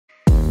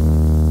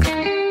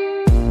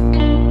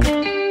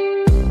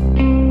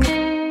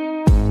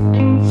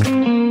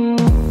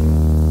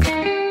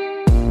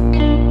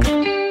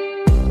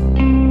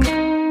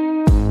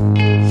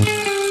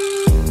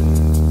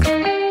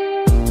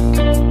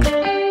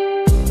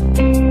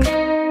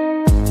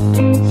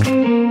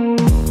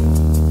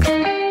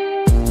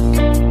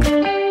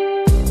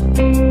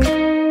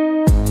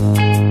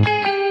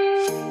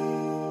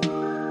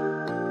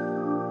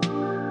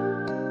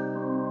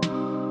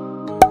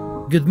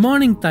Good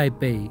morning,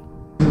 Taipei.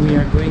 We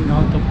are going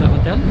out of the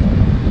hotel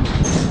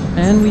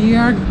and we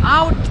are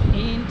out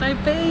in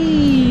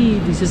Taipei.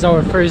 This is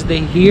our first day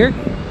here.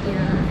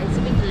 Yeah, it's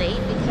a bit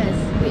late because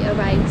we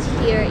arrived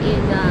here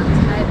in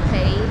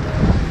Taipei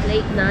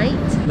late night.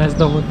 That's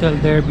the hotel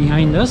there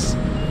behind us,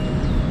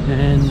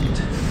 and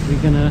we're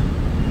gonna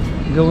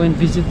go and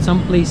visit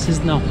some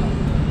places now.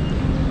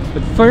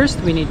 But first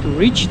we need to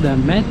reach the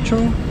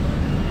metro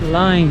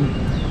line.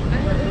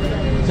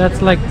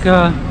 That's like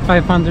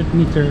 500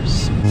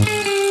 meters.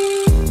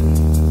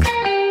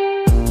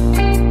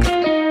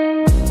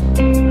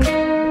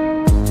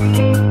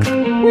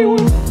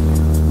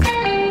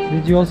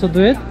 Did you also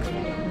do it?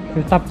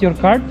 You tapped your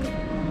card?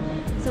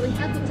 So we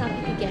have to tap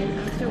it again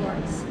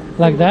afterwards.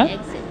 Like that?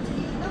 Exit.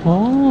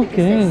 Oh,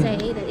 okay. Because they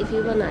say that if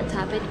you will not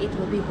tap it, it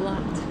will be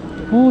blocked.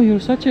 Oh, you're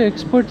such an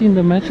expert in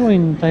the metro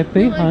in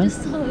Taipei, No, huh? I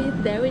just saw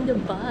it there in the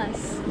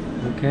bus.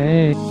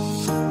 Okay.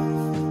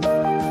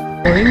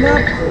 Going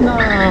up now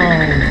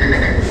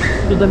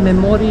to the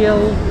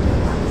Memorial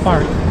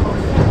Park.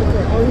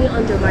 Okay, only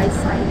on the right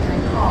side.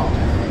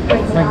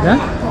 Right Like side. that?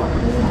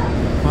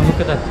 Oh, look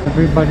at that.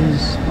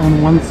 Everybody's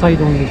on one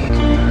side only.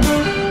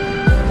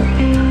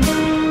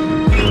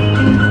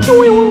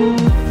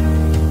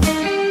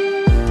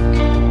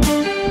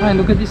 Hi,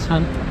 look at this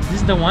one. This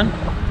is the one.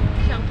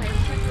 Chiang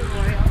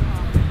Memorial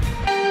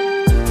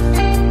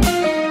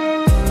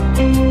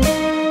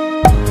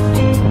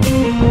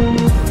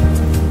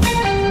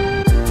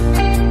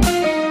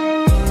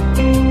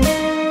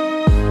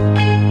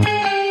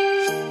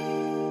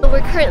Hall.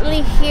 We're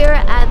currently here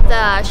at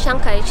the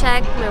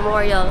Shek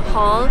Memorial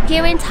Hall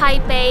here in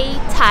Taipei,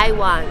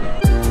 Taiwan.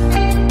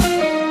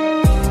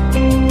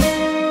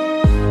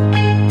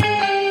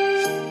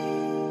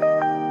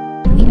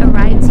 When we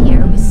arrived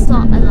here, we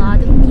saw a lot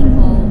of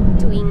people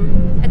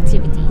doing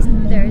activities.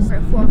 There's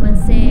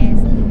performances,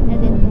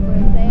 and then over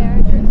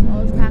there, there's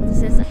all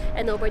practices,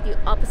 and over the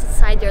opposite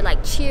side, they're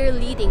like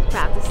cheerleading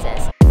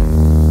practices.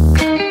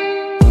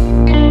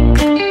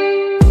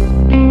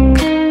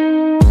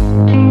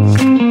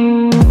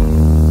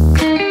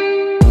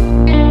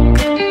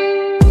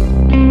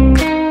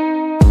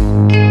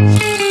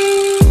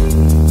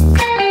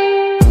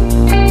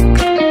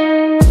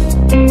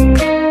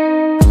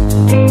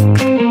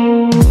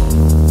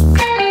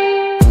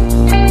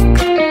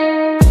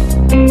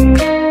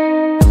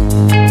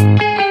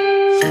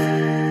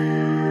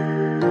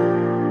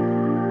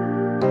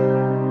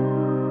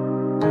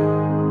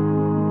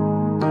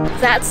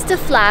 That's the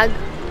flag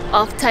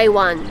of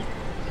Taiwan.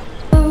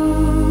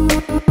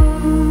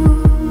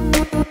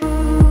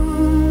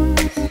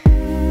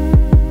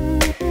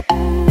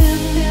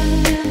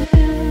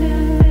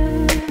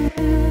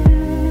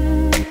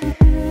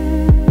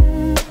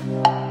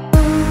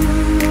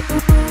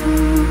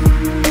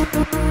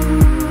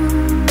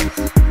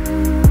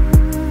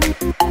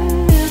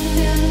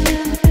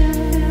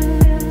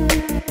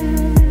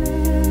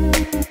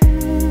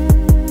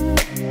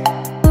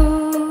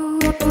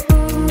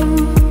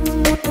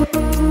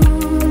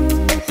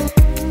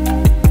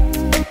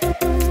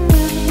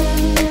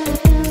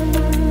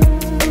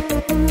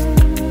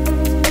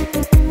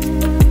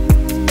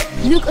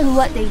 Look at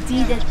what they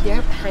did at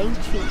their pine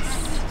trees.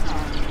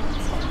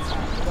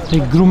 They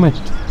groom it.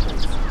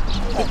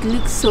 It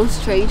looks so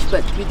strange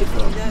but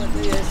beautiful.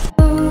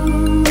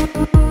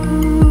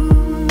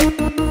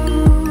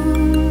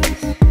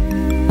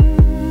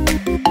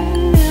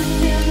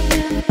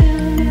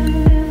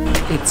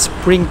 It's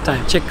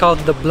springtime. Check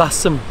out the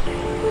blossom.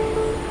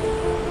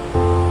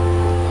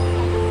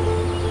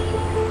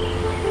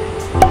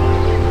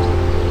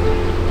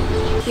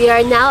 We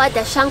are now at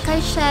the Shek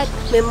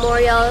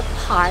Memorial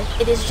Park.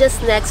 It is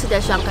just next to the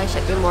Shek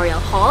Memorial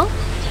Hall,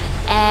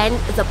 and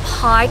the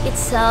park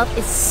itself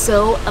is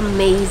so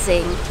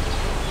amazing.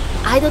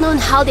 I don't know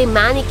how they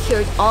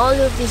manicured all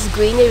of these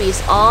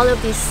greeneries, all of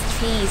these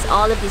trees,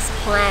 all of these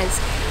plants,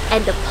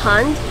 and the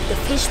pond, the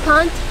fish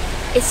pond,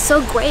 is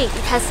so great.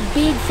 It has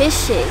big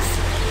fishes,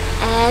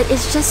 and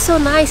it's just so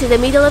nice. In the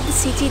middle of the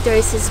city, there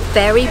is this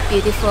very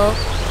beautiful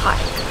park.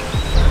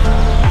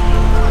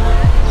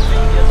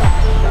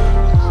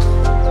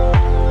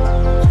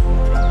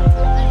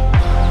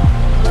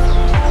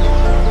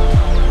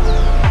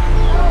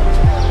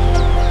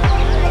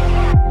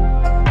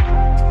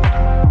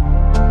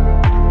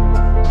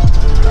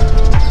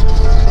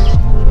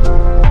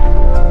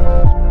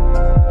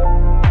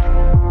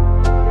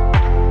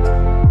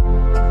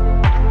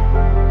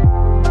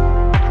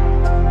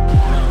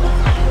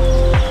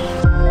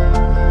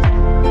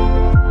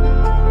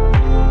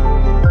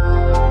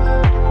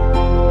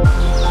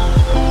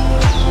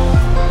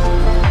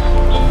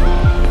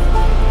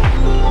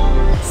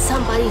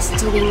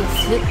 Doing a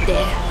flute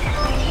there.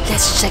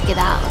 Let's check it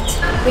out.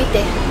 Right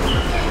there.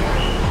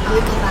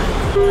 Look at that.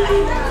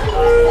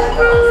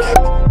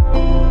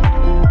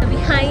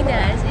 Behind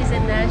us is the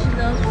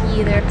National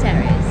Theater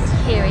Terrace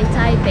here in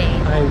Taipei.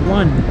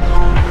 Taiwan.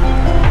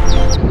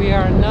 We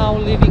are now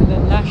leaving the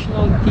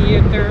National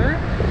Theater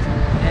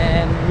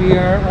and we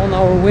are on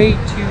our way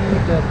to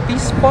the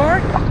Peace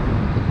Park,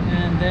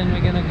 and then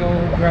we're gonna go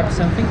grab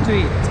something to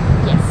eat.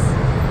 Yes,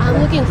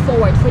 I'm looking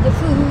forward for the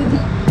food.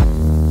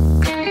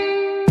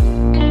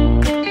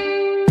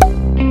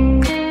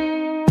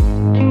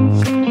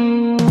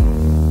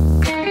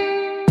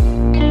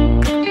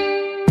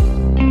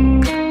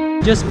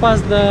 Just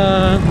past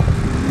the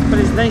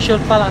presidential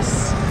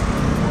palace,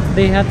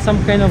 they had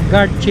some kind of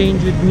guard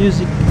change with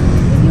music.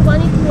 If you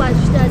wanted to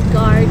watch that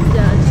guard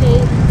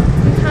change,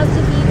 you have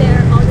to be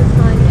there all the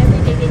time,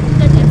 every day. They do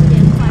that every day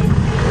at 5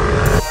 p.m.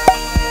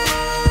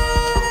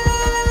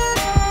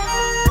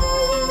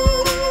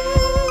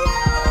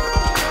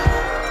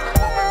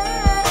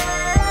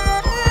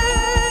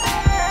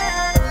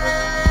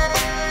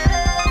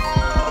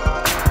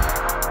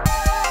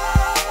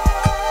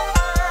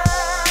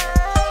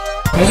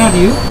 Where are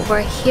you?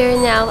 We're here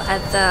now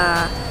at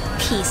the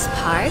Peace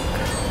Park,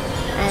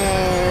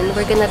 and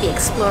we're gonna be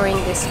exploring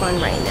this one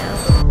right now.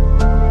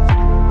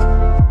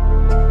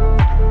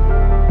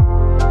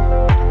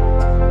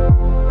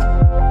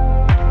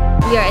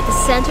 We are at the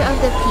center of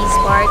the Peace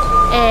Park,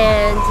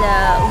 and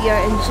we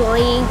are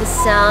enjoying the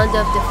sound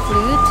of the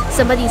flute.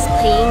 Somebody's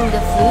playing the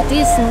flute.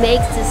 This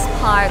makes this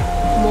park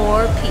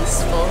more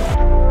peaceful.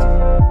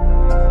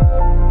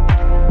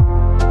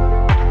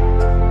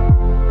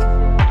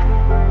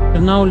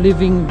 We're now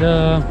leaving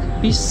the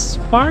Peace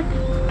Park.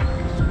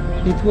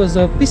 It was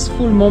a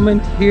peaceful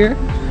moment here.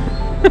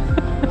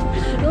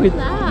 Don't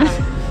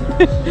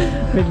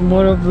laugh. With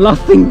more of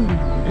laughing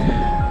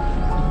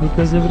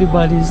because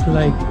everybody's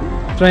like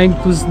trying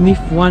to sniff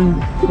one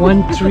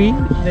tree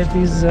that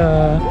is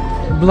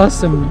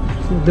blossom,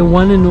 the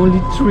one and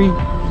only tree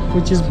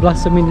which is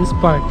blossom in this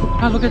park.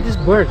 Ah, look at this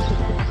bird.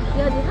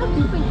 Yeah, they have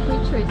different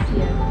creatures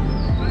here.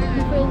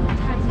 Different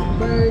types of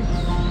birds.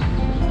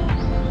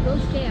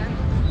 Don't scare.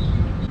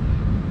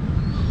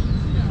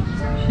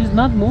 She's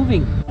not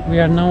moving. We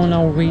are now on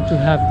our way to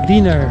have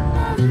dinner.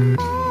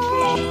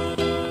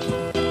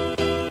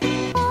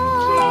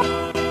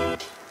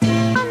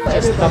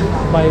 Just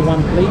stopped by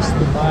one place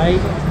to buy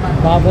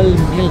bubble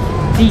milk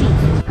tea.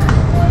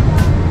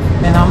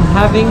 And I'm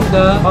having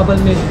the bubble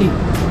milk tea.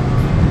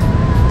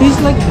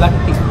 Tastes like black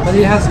tea, but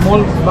it has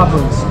small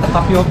bubbles.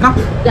 Tapioca.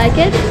 Like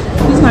it?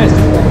 It's nice.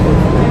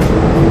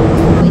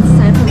 It's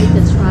time for me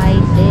to try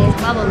this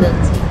bubble milk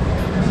tea.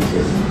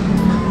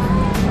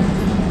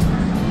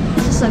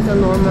 Like a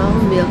normal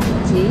milk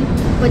tea,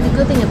 but the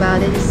good thing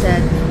about it is that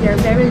they're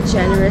very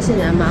generous in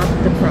the amount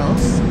of the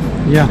pearls.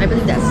 Yeah. I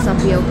believe that's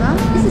tapioca.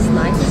 This is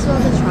nice as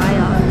well to try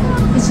on.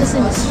 It's just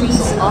in the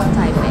streets of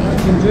Taipei.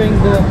 Enjoying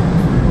the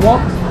walk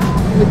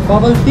with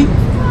bubble tea.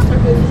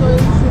 I'm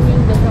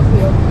enjoying the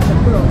tapioca, the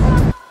pearls.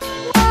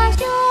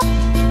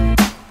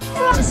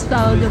 Just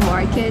found the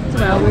market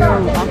while we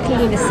were walking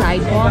in the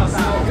sidewalks,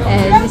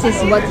 and this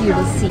is what you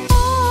will see.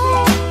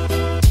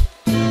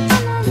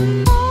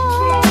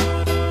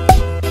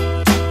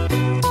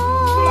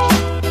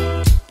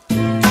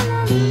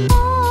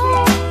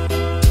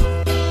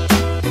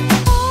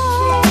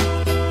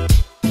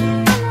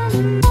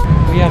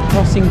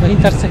 Crossing the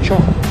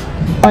intersection.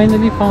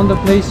 Finally found a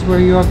place where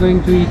you are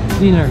going to eat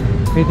dinner.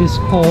 It is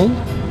called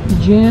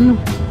Jen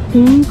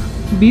Hung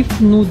Beef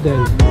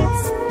Noodle.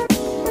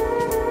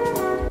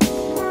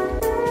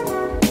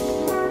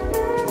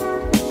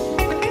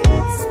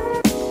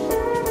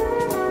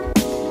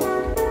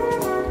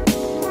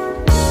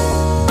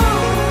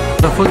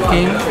 The food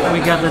came. We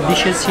got the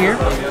dishes here.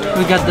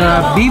 We got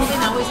the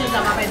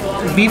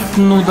beef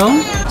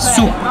noodle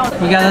soup.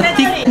 We got the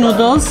thick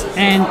noodles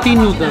and thin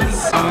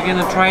noodles. So we're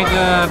gonna try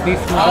the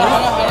beef noodle,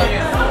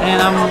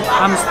 and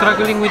I'm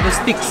struggling with the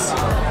sticks.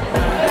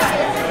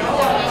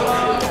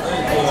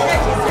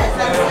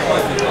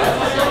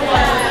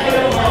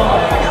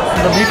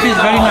 The beef is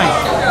very nice.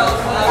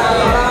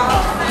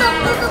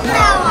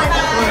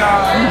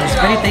 It's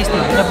very tasty.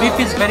 The beef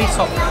is very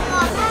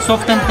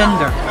soft and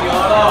tender.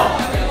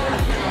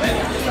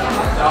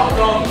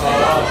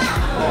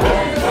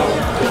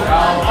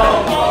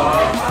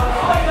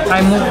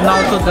 I move now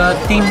to the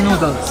thin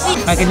noodles.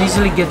 I can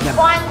easily get them.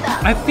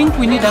 I think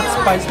we need that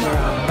spice there.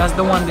 That's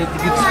the one that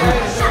gives good.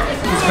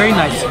 It's very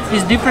nice.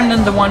 It's different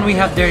than the one we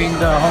had there in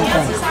the Hong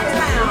Kong.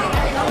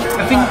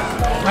 I think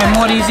I'm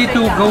more easy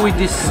to go with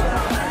this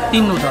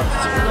thin noodles.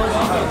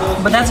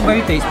 But that's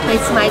very tasty.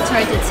 It's my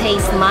turn to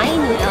taste my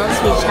noodles,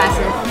 which has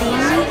a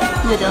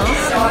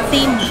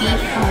thin beef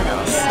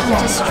noodles. You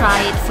just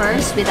try it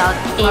first without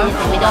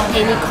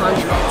any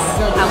condiments.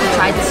 I will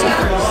try this one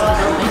first.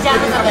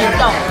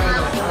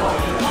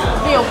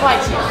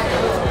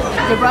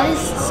 The broth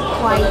is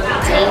quite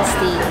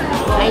tasty.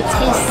 I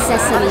taste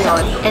sesame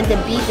oil and the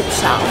beef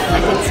itself. I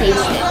can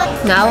taste it.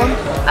 Now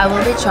I will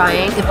be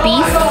trying the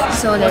beef.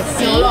 So let's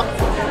see.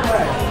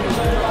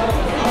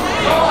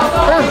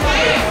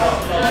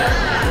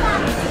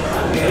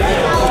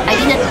 I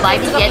didn't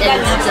bite it yet,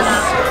 and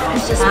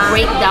it's just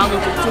break down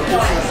into 2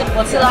 pieces.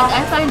 So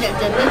I find that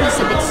the beef is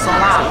a bit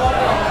salty.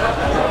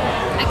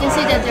 I can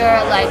see that there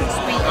are like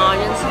spring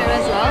onions here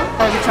as well.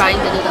 I'm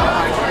trying the noodle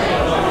part.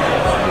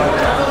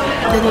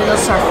 The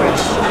noodles are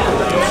fresh,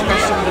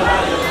 especially.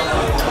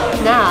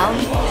 Now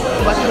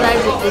what we like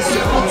to do is to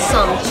put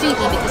some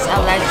chili because I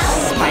like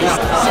spice.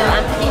 So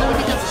I'm putting a little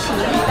bit of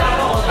chili.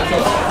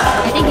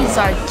 I think these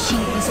are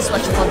chili. This is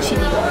what you call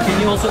chili. Can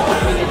you also put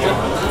vinegar?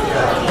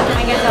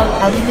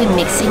 I'll be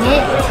mixing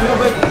it.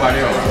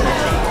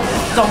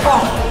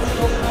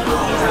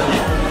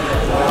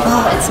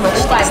 Oh, it's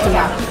much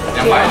tastier.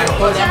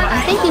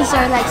 I think these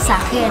are like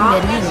sake and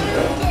mirin.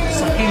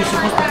 Sake you're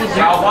supposed to put there?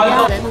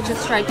 Yeah, let me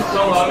just try to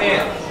put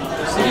this.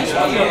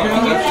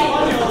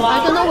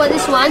 I don't know what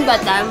this one,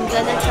 but I'm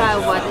gonna try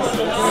what this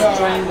is.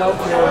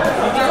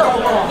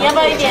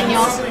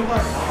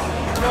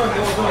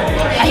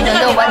 I don't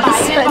know what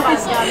this one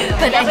is,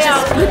 but I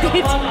just put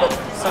it.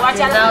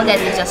 Now let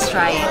me just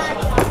try it.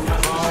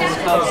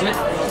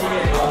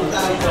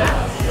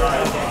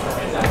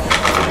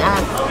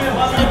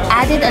 It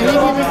added a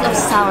little bit of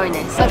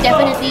sourness, but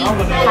definitely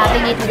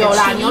having it with the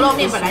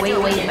chili is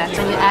way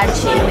better. When you add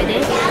chili with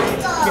it,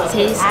 the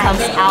taste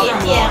comes out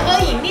more.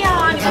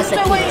 It has a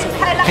kick to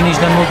it. Finish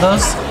the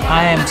noodles.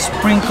 I am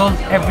sprinkled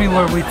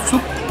everywhere with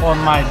soup on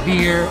my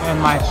beer and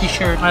my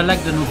t-shirt. I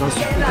like the noodles.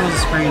 It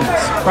was very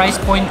nice. Price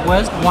point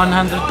was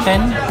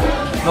 110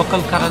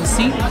 local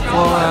currency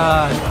for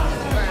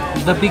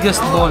the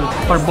biggest bowl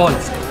per bowl.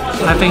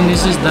 I think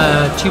this is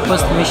the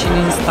cheapest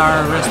Michelin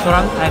star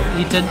restaurant I've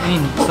eaten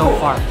in so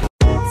far.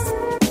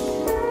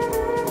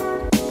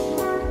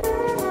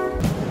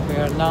 We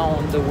are now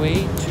on the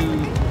way to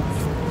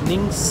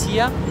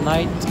Ningxia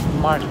Night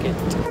Market.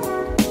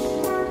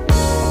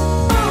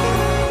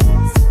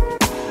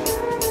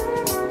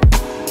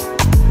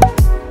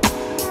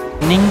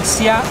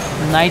 Ningxia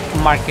Night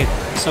Market.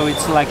 So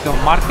it's like a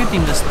market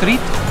in the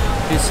street.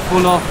 It's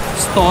full of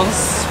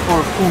stalls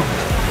for food.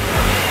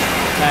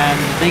 And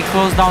they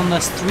close down the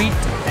street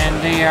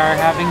and they are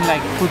having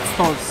like food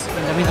stalls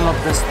in the middle of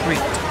the street.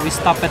 We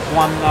stopped at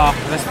one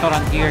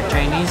restaurant here,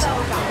 Chinese,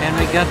 and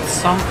we got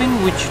something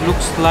which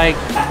looks like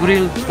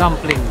grilled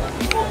dumpling.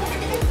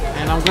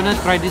 And I'm gonna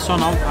try this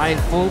one out. I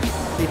hope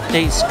it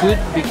tastes good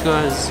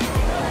because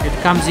it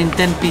comes in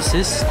 10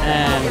 pieces,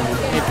 and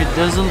if it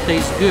doesn't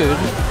taste good,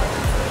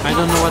 I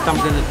don't know what I'm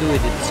gonna do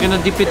with it. I'm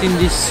gonna dip it in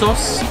this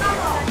sauce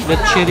that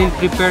Cheryl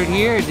prepared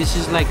here. This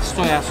is like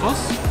soya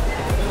sauce.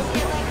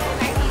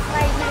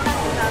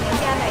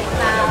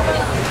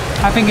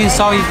 I think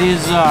inside it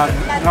is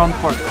ground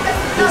pork.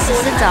 This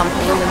is the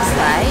dumpling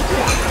inside,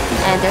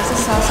 and there's a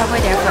sauce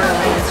over there for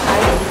it.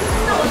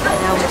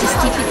 Now we just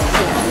keep it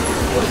here.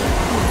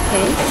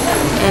 Okay,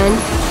 and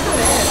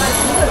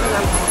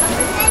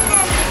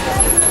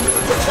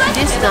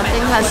this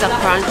dumpling has a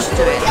crunch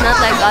to it. Not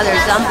like other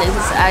dumplings,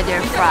 it's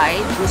either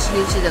fried, which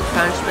gives you the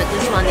crunch, but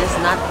this one is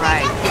not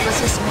fried because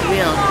it's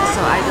grilled,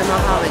 so I don't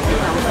know how it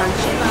becomes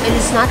crunchy. It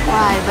is not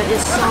fried, but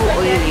it's so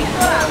oily.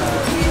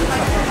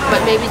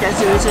 But maybe that's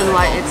the reason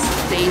why it's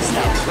tasty,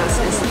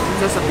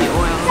 because of the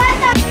oil.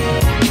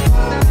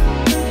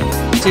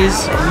 This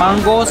is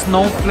mango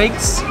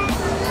snowflakes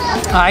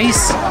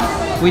ice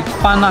with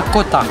panna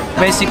cotta.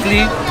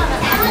 Basically,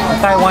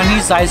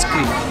 Taiwanese ice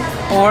cream,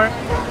 or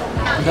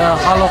the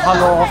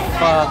halo-halo of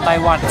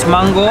Taiwan. It's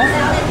mango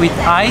with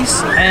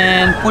ice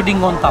and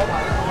pudding on top.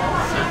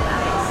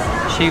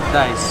 Shaved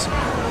ice.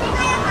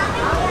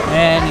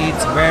 And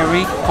it's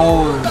very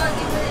cold.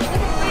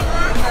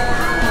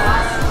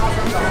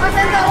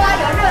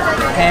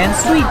 And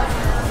sweet.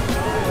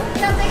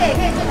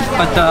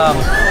 But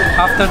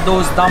after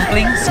those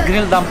dumplings,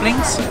 grilled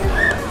dumplings,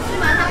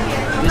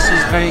 this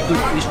is very good.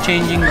 It's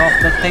changing off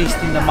the taste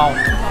in the mouth.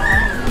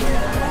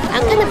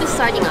 I'm gonna be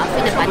starting off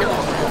with the panna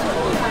cotta.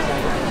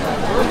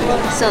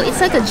 So it's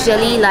like a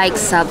jelly-like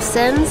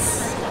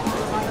substance,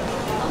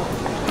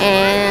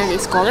 and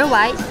it's color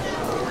white,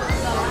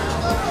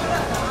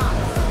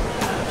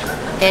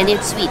 and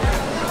it's sweet.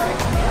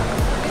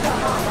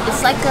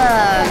 It's like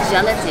a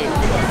gelatin.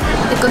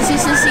 The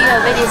consistency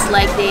of it is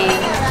like the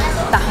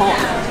taho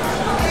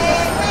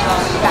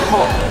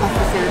of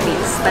the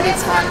Philippines, but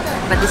it's hot.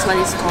 But this one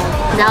is cold.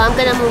 Now I'm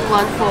gonna move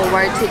on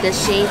forward to the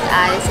shaved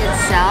ice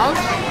itself,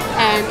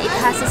 and it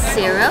has a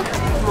syrup.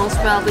 Most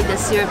probably the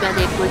syrup that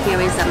they put here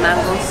is a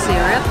mango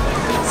syrup.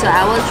 So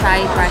I will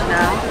try it right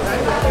now.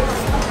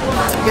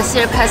 The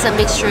syrup has a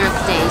mixture of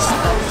taste.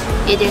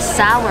 It is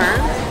sour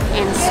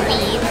and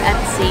sweet at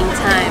the same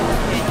time.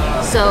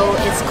 So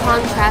it's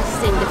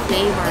contrasting the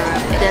flavor.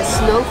 The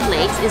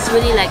snowflakes is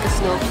really like a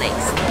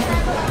snowflakes.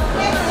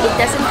 It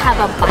doesn't have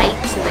a bite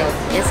to it.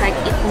 It's like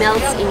it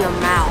melts in your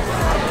mouth.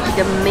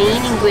 The main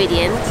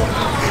ingredient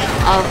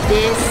of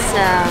this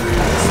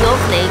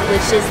snowflake,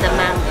 which is the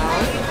mango.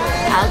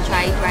 I'll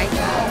try it right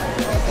now.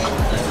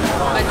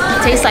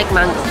 It tastes like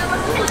mango,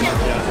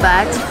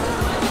 but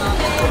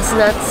it's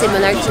not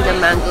similar to the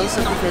mangoes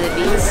of the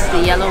Philippines,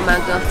 the yellow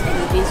mango of the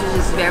Philippines,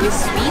 which is very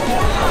sweet.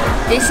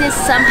 This is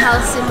somehow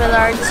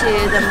similar to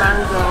the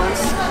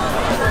mangoes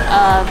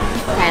of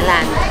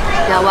Thailand.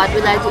 Now what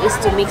we like to do is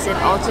to mix it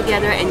all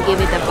together and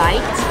give it a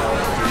bite.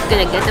 I'm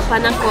gonna get the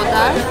panna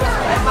cotta,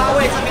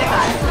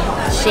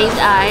 shaved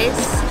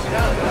ice,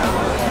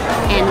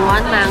 and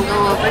one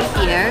mango over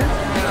here,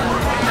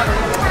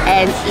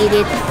 and eat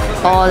it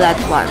all at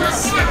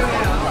once.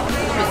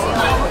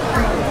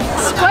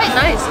 It's quite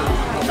nice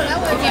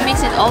if you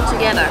mix it all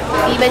together.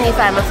 Even if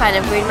I'm a fan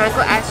of green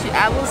mango, actually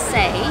I will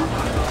say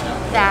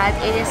that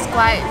it is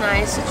quite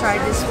nice to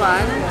try this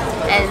one,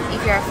 and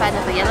if you're a fan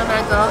of the yellow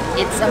mango,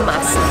 it's a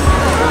must.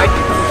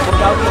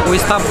 We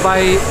stopped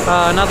by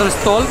another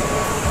stall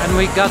and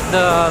we got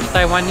the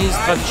Taiwanese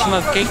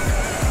traditional cake.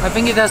 I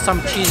think it has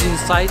some cheese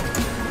inside,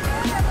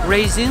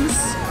 raisins,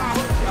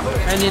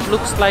 and it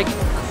looks like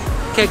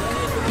cake.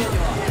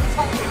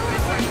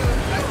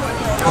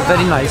 Oh,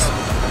 very nice.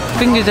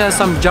 I think it has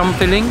some jam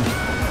filling.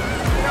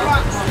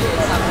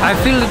 I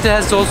feel it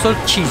has also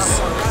cheese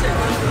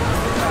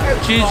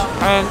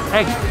and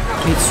egg.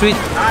 It's sweet.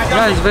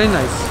 Yeah, it's very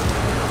nice.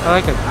 I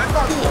like it.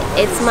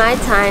 It's my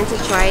time to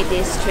try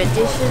this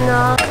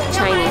traditional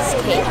Chinese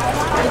cake.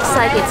 Looks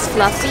like it's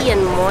fluffy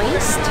and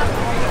moist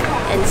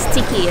and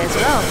sticky as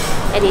well.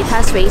 And it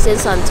has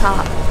raisins on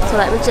top. So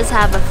let me just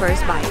have a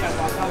first bite.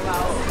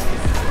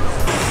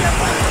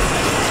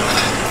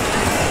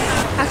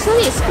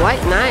 Actually, it's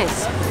quite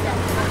nice.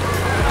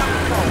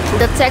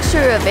 The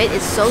texture of it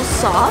is so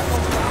soft,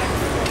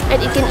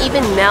 and it can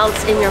even melt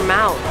in your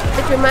mouth.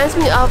 It reminds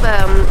me of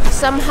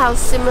somehow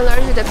similar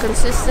to the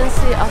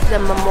consistency of the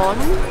mamon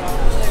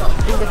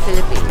in the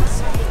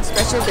Philippines,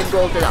 especially the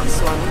Goldilocks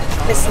one.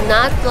 It's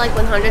not like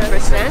 100%,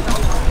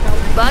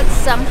 but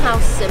somehow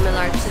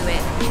similar to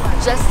it,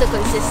 just the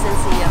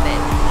consistency of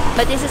it.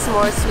 But this is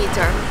more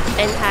sweeter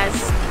and has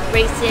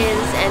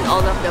raisins and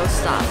all of those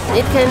stuff.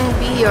 It can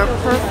be your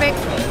perfect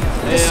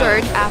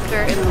dessert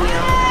after a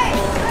meal.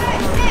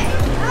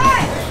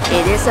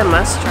 It is a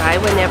must try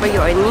whenever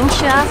you're in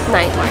Ningxia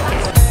Night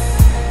Market.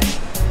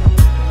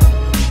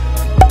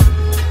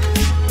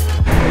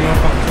 We are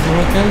back to the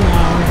hotel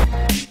now.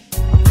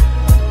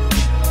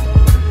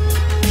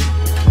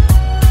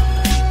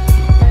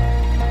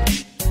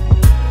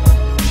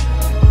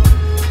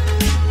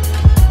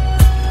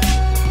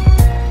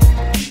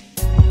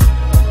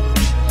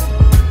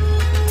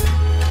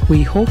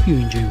 We hope you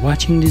enjoy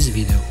watching this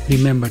video.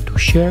 Remember to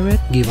share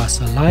it, give us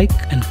a like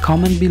and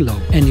comment below.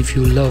 And if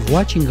you love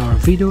watching our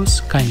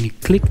videos, kindly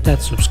click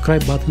that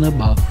subscribe button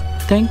above.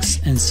 Thanks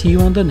and see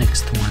you on the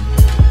next one.